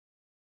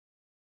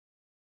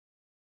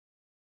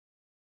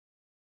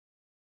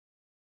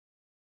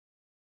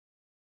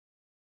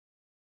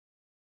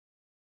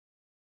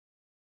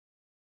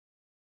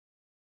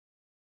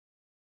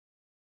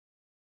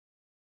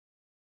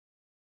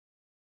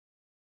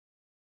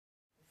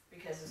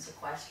because of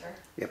sequester.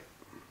 Yep.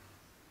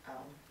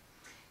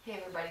 Hey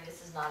everybody,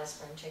 this is not a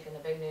spring chicken. The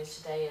big news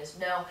today is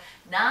no,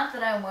 not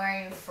that I'm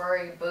wearing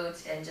furry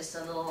boots and just a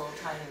little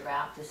tiny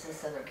wrap. This is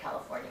Southern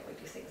California. We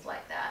do things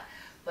like that.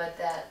 But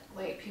that,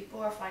 wait,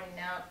 people are finding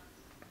out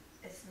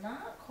it's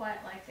not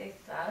quite like they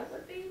thought it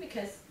would be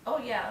because, oh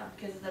yeah,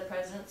 because of the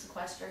president's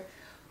sequester.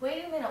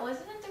 Wait a minute,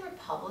 wasn't it the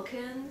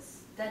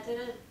Republicans that did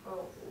it?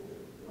 Oh,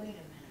 wait a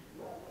minute.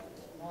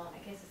 Well,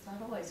 I guess it's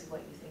not always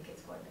what you think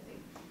it's going to be.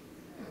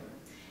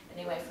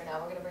 Anyway, for now,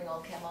 we're going to bring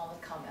Oldecam on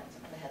with comments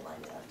on the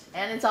headlines of today.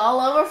 And it's all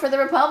over for the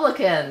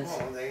Republicans.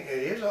 Well, it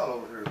is all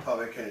over the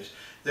Republicans.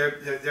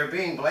 They're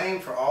being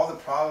blamed for all the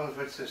problems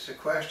with the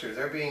sequester.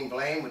 They're being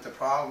blamed with the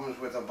problems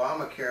with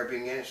Obamacare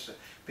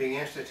being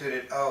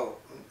instituted. Oh,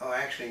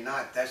 actually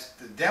not. That's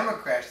the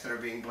Democrats that are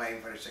being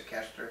blamed for the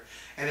sequester.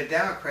 And the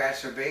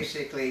Democrats are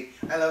basically,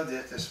 I love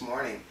this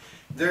morning,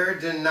 they're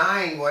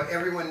denying what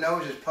everyone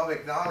knows is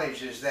public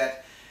knowledge, is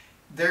that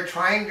they're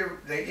trying to,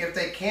 if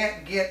they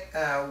can't get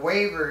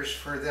waivers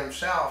for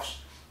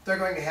themselves, they're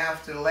going to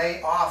have to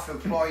lay off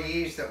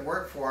employees that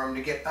work for them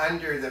to get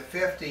under the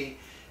 50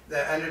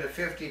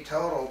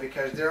 total,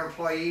 because their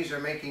employees are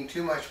making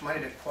too much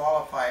money to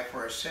qualify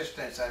for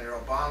assistance under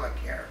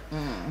Obamacare.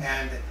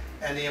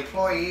 And the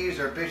employees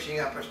are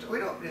bitching up. We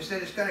don't. It's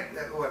going to.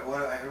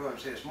 What I heard them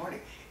say this morning.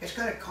 It's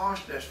going to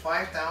cost us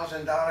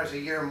 $5,000 a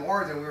year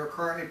more than we were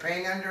currently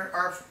paying under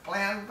our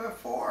plan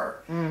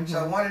before. So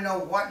I want to know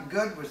what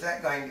good was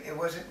that going. It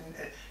wasn't.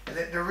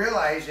 They're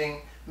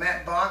realizing.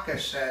 Matt Baucus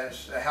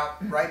says,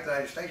 helped write the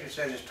legislation,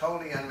 says it's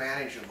totally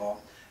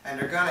unmanageable, and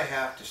they're going to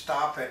have to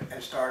stop it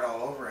and start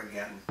all over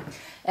again.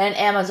 And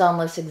Amazon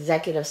lifts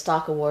executive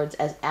stock awards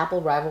as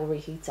Apple rivalry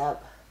heats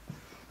up.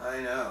 I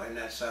know, and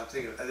that's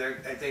something.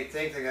 They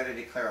think they're going to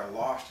declare a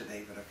loss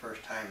today for the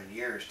first time in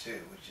years too,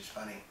 which is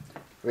funny.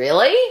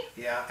 Really?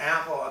 Yeah,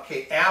 Apple.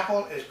 Okay,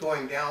 Apple is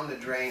going down the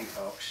drain,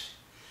 folks.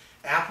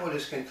 Apple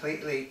is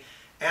completely.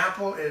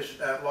 Apple has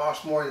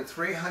lost more than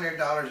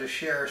 $300 a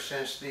share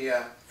since the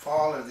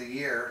fall of the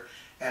year,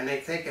 and they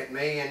think it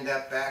may end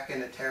up back in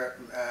the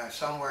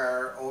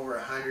somewhere over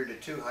 100 to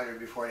 200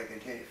 before they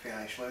continue to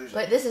finish losing.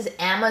 But this is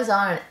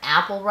Amazon and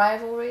Apple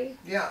rivalry?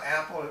 Yeah,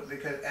 Apple,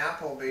 because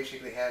Apple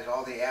basically has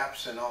all the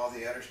apps and all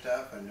the other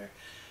stuff,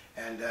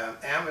 and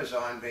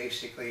Amazon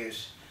basically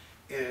is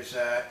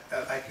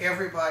like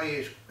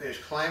everybody is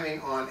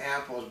climbing on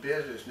Apple's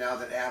business now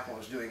that Apple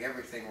is doing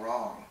everything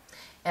wrong.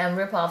 And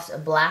ripoffs a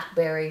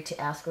BlackBerry to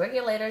ask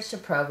regulators to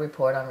probe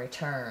report on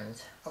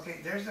returns. Okay,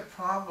 there's the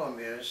problem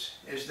is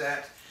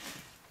that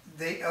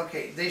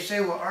they say,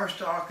 well, our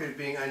stock is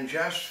being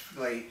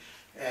unjustly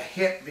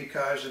hit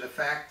because of the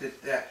fact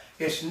that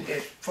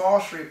it's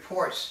false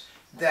reports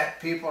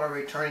that people are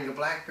returning the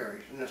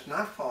BlackBerries, and it's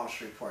not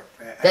false report.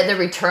 That they're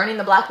returning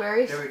the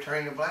BlackBerries? They're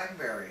returning the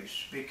BlackBerries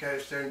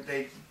because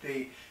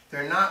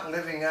they're not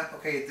living up.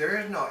 Okay, there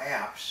is no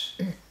apps.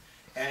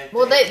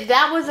 Well,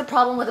 that was the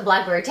problem with the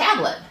BlackBerry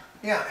tablet.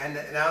 Yeah, and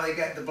now they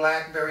got the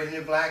BlackBerry. The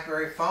new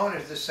BlackBerry phone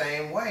is the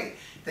same way.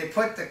 They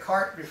put the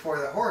cart before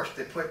the horse.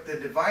 They put the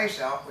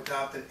device out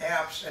without the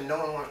apps, and no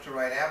one wants to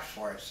write apps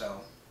for it. So.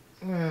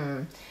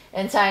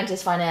 And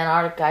scientists find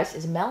Antarctic ice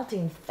is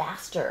melting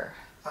faster.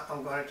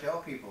 I'm going to tell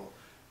people.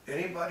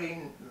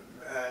 Anybody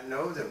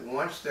know that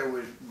once there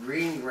was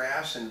green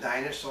grass and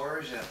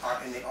dinosaurs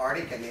in the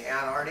Arctic and the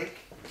Antarctic?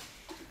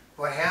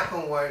 What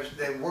happened was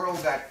the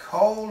world got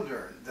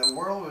colder. The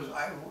world was,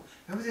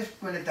 remember this,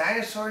 when the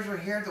dinosaurs were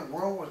here, the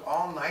world was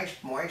all nice,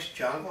 moist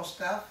jungle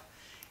stuff.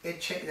 It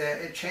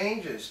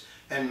changes.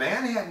 And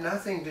man had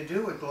nothing to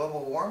do with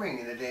global warming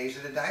in the days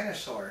of the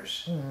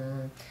dinosaurs.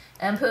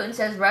 And Putin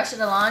says Russia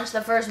to launch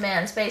the first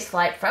manned space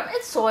flight from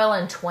its soil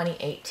in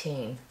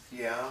 2018.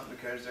 Yeah,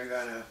 because they're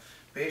going to,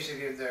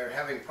 basically they're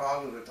having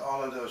problems with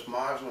all of those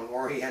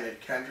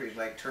Muslim-oriented countries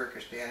like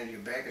Turkestan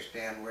and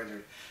Uzbekistan where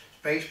their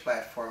space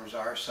platforms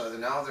are, so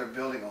now they're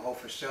building a whole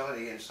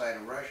facility inside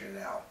of Russia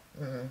now.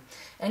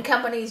 And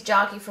companies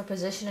jockey for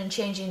position in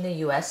changing the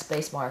U.S.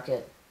 space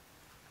market.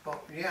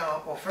 Well, yeah,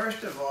 well,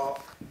 first of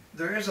all,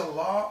 there is a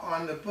law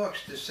on the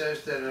books that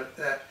says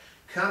that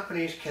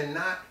companies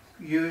cannot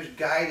use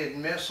guided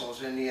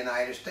missiles in the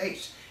United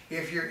States.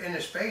 If you're in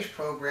a space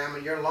program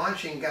and you're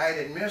launching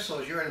guided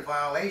missiles, you're in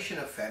violation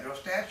of federal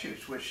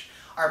statutes, which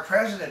our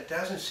president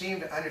doesn't seem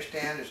to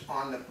understand is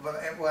on the,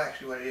 well,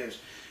 actually what it is.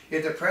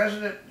 If the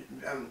president,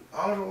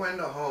 Oliver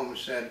Wendell Holmes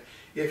said,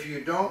 if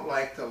you don't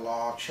like the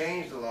law,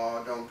 change the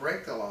law, don't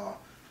break the law.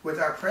 With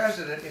our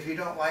president, if you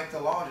don't like the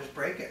law, just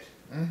break it.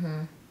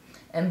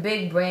 And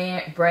big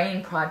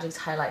brain projects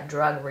highlight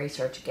drug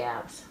research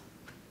gaps.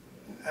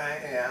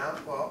 Yeah,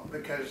 well,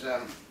 because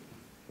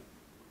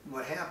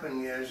what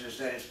happened is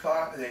that it's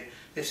caught,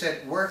 they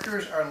said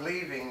workers are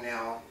leaving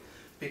now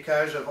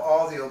because of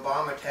all the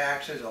Obama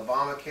taxes,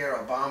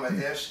 Obamacare, Obama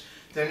this.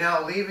 They're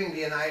now leaving the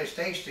United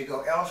States to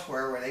go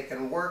elsewhere where they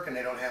can work and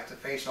they don't have to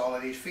face all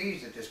of these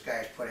fees that this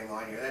guy's putting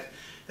on you.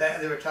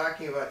 They were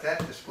talking about that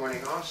this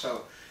morning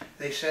also.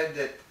 They said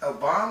that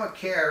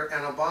Obamacare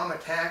and Obama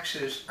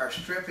taxes are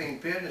stripping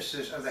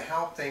businesses of the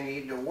help they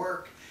need to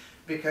work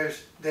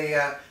because they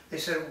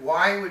said,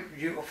 why would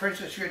you, for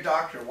instance, you're a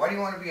doctor, why do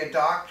you want to be a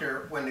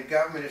doctor when the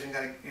government isn't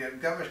going to,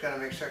 government's going to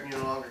make certain you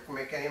no longer can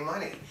make any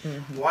money?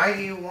 Why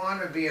do you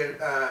want to be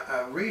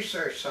a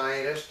research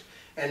scientist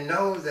and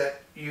know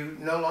that you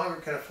no longer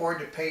can afford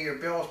to pay your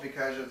bills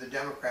because of the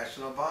Democrats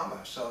and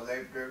Obama? So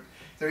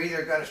they're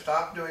either going to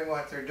stop doing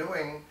what they're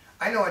doing.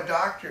 I know a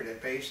doctor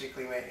that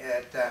basically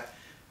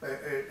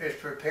is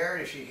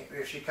prepared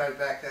if she comes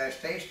back to the United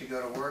States to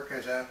go to work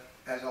as a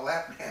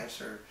lap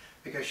dancer,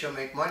 because she'll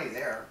make money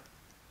there.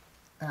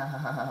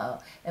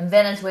 And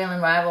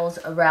Venezuelan rivals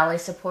rally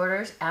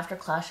supporters after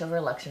clash over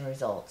election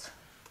results.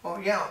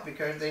 Well, yeah,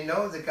 because they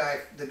know the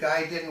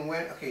guy didn't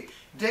win. Okay,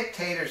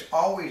 dictators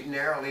always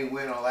narrowly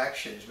win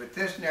elections, but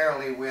this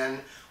narrowly win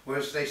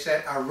was, they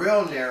said, a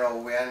real narrow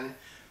win,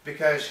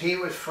 because he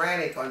was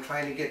frantic on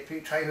trying to get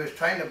people, he was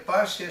trying to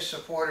bust his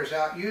supporters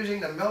out,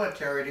 using the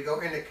military to go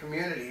into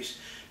communities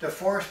to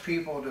force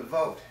people to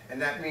vote.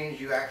 And that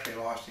means you actually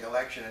lost the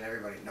election, and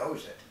everybody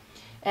knows it.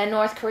 And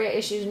North Korea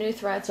issues new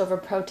threats over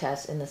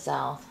protests in the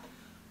South.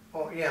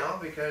 Well, yeah,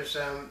 because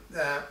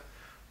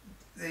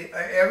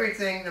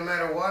everything, no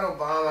matter what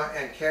Obama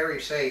and Kerry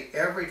say,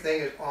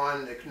 everything is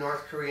on the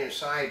North Korean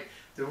side.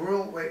 The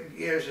rule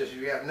is if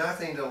you have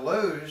nothing to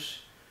lose,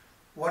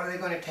 what are they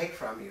going to take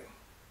from you?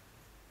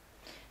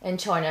 And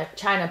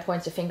China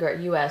points a finger at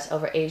U.S.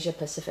 over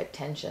Asia-Pacific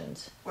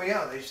tensions. Well,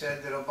 yeah, they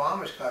said that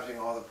Obama's causing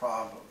all the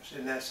problems.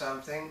 Isn't that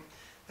something?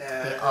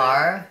 They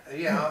are?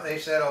 Yeah, they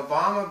said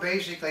Obama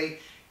basically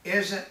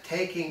isn't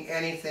taking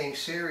anything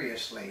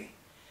seriously.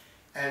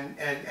 And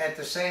at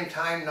the same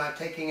time not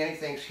taking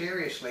anything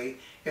seriously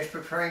is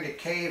preparing to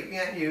cave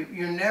in.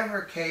 You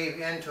never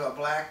cave into a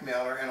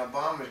blackmailer, and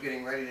Obama's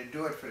getting ready to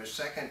do it for the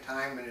second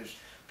time in his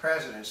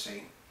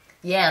presidency.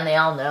 Yeah, and they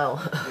all know.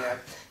 Yeah.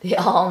 They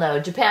all know.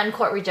 Japan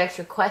court rejects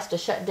request to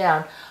shut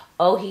down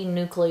Ohi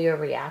nuclear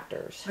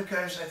reactors.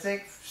 Because I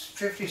think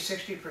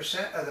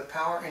 50–60% of the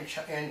power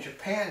in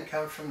Japan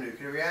comes from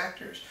nuclear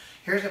reactors.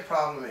 Here's the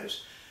problem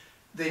is,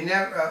 they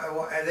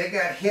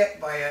got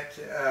hit by it,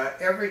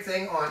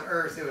 everything on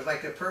Earth. It was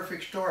like the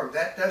perfect storm.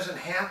 That doesn't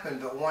happen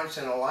but once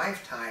in a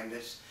lifetime.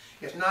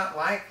 It's not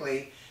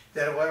likely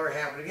that it will ever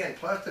happen again.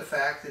 Plus the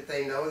fact that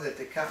they know that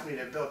the company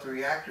that built the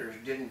reactors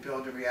didn't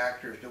build the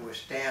reactors to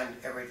withstand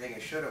everything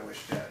it should have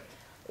withstood.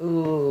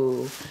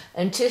 Ooh.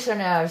 And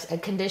Tucsona's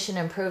condition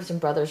improves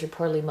and brothers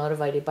reportedly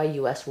motivated by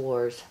U.S.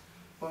 wars.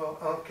 Well,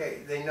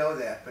 okay, they know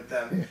that.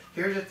 But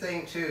here's the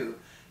thing, too,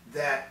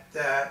 that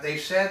they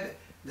said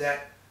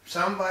that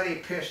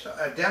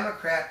a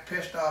Democrat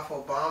pissed off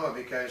Obama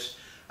because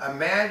a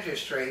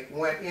magistrate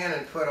went in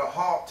and put a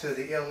halt to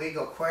the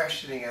illegal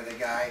questioning of the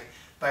guy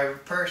by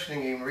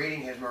personing him,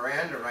 reading his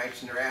Miranda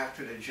rights, and they're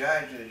after the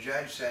judge, and the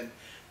judge said,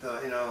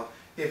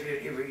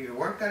 if you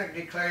weren't going to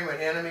declare him an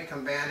enemy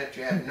combatant,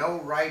 you had no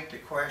right to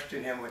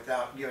question him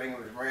without giving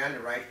him his Miranda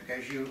rights,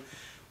 because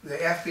the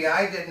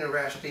FBI didn't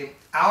arrest him,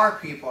 our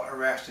people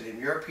arrested him.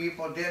 Your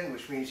people didn't,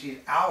 which means he's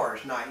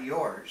ours, not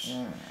yours.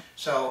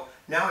 So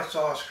now it's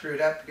all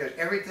screwed up, because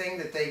everything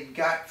that they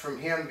got from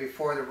him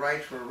before the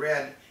rights were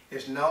read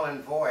is null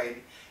and void,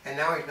 and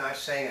now he's not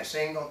saying a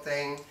single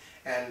thing.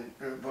 And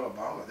well,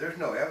 Obama, there's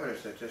no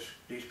evidence that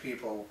these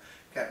people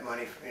got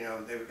money,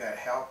 they've got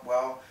help.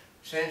 Well,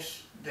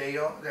 since they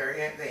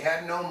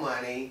had no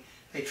money,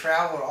 they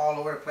traveled all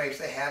over the place.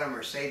 They had a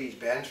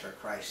Mercedes-Benz, for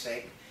Christ's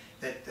sake.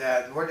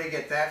 Where'd they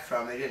get that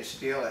from? They didn't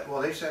steal it.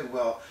 Well, they said,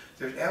 well,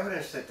 there's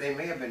evidence that they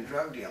may have been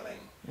drug dealing.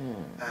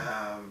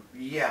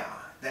 Yeah,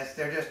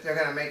 they're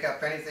going to make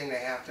up anything they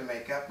have to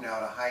make up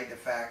now to hide the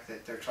fact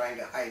that they're trying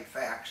to hide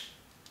facts.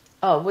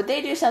 Oh, would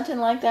they do something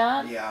like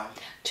that? Yeah.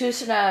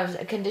 Tucsona's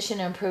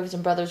condition improves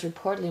and brothers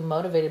reportedly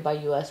motivated by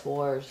U.S.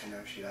 wars. I know,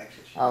 she likes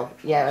it.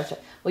 Yeah, that's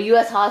right. Well,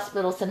 U.S.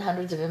 hospitals send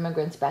hundreds of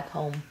immigrants back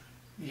home.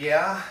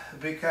 Yeah,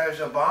 because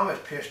Obama's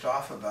pissed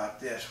off about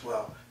this.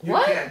 Well, you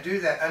can't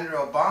do that. Under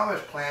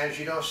Obama's plans,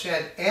 you don't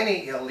send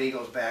any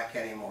illegals back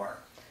anymore.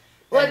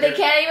 Well, they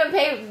can't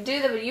even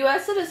do the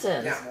U.S.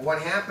 citizens. Yeah, what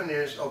happened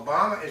is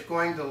Obama is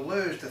going to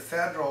lose the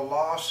federal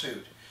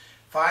lawsuit.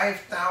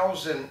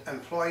 5,000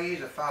 employees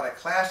have filed a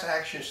class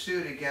action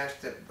suit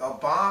against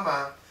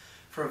Obama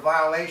for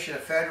violation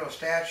of federal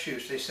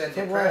statutes. They said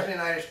the President of the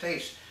United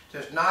States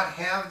does not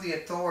have the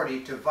authority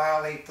to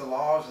violate the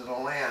laws of the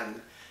land,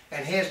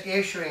 and his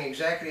issuing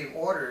executive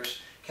orders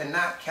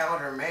cannot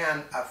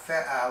countermand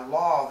a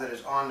law that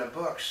is on the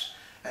books,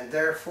 and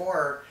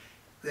therefore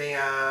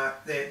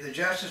the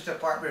Justice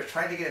Department is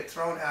trying to get it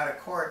thrown out of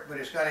court, but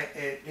he's going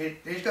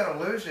to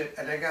lose it,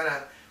 and they're going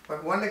to.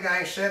 But one of the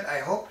guys said, I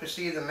hope to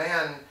see the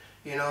man,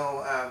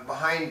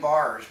 behind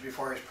bars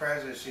before his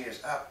presidency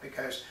is up,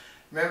 because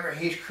remember,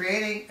 he's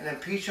creating an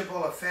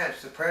impeachable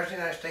offense. The President of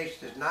the United States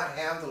does not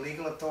have the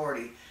legal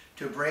authority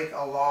to break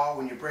a law.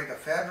 When you break a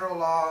federal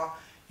law,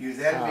 you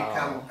then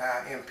become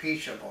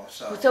impeachable.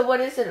 So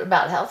what is it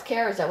about health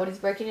care? Is that what he's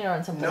breaking it, or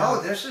on something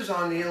else? No, this is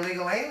on the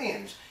illegal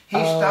aliens.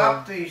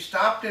 He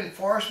stopped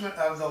enforcement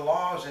of the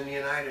laws in the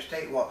United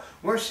States. Well,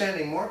 we're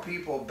sending more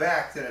people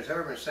back than has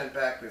ever been sent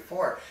back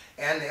before.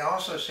 And they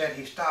also said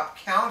he stopped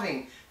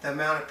counting the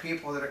amount of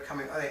people that are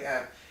coming.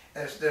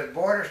 As the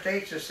border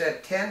states have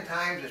said 10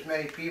 times as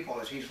many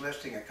people as he's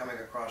listing are coming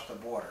across the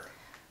border.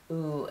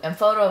 Ooh, and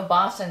photo of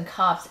Boston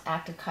cops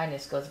act of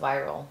kindness goes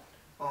viral.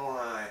 Oh,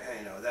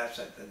 I know, that's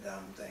the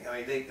dumb thing.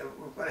 I mean,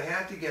 we're going to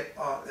have to get,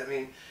 I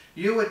mean,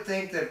 you would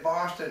think that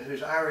Boston,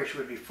 who's Irish,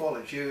 would be full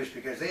of Jews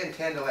because they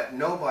intend to let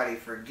nobody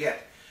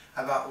forget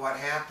about what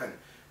happened.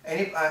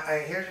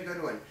 Here's a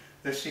good one.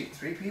 Let's see,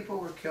 3 people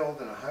were killed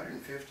and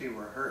 150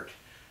 were hurt.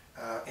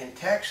 In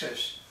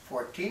Texas,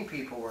 14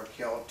 people were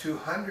killed,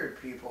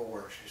 200 people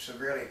were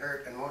severely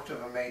hurt, and most of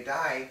them may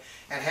die,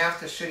 and half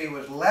the city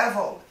was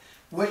leveled,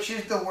 which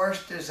is the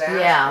worst disaster.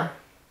 Yeah.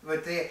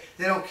 But they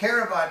don't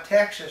care about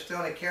Texas, they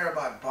only care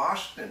about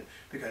Boston,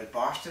 because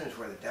Boston is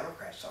where the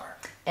Democrats are.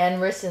 And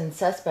Risson,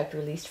 suspect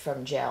released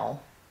from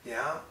jail.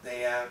 Yeah, they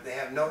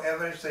have no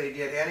evidence that he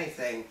did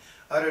anything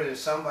other than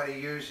somebody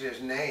used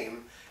his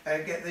name.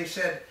 And again, they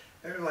said,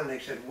 when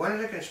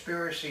is a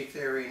conspiracy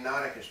theory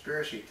not a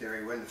conspiracy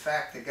theory? When in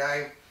fact the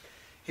guy,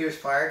 he was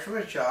fired from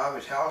his job,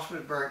 his house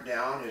was burnt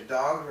down, his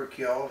dogs were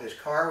killed, his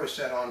car was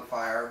set on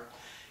fire,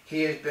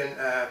 he has been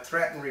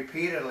threatened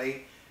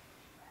repeatedly.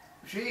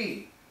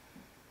 Gee,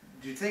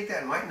 do you think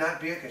that might not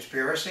be a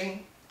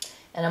conspiracy?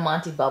 And a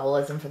Monty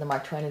Bubbleism for the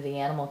Mark Twain of the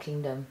animal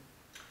kingdom.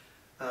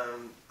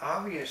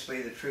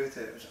 Obviously the truth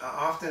is,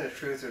 often the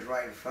truth is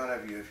right in front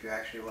of you if you're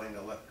actually willing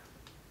to look.